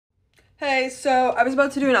Hey, so I was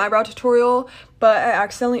about to do an eyebrow tutorial, but I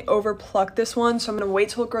accidentally overplucked this one, so I'm gonna wait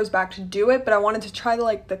till it grows back to do it, but I wanted to try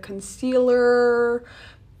the concealer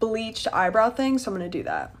bleached eyebrow thing, so I'm gonna do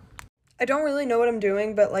that. I don't really know what I'm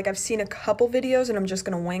doing, but I've seen a couple videos and I'm just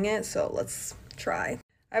gonna wing it, so let's try.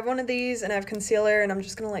 I have one of these and I have concealer and I'm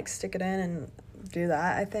just gonna stick it in and do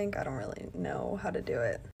that, I think. I don't really know how to do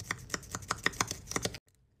it.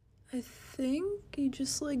 I think you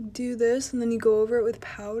just do this and then you go over it with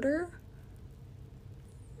powder.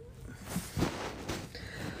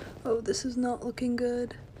 Oh, this is not looking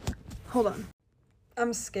good. Hold on.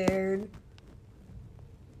 I'm scared.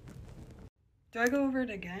 Do I go over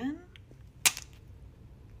it again?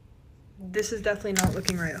 This is definitely not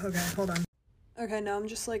looking right. Okay, hold on. Okay, now I'm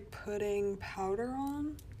just putting powder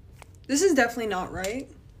on. This is definitely not right.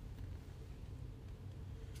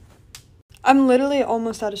 I'm literally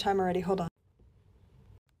almost out of time already. Hold on.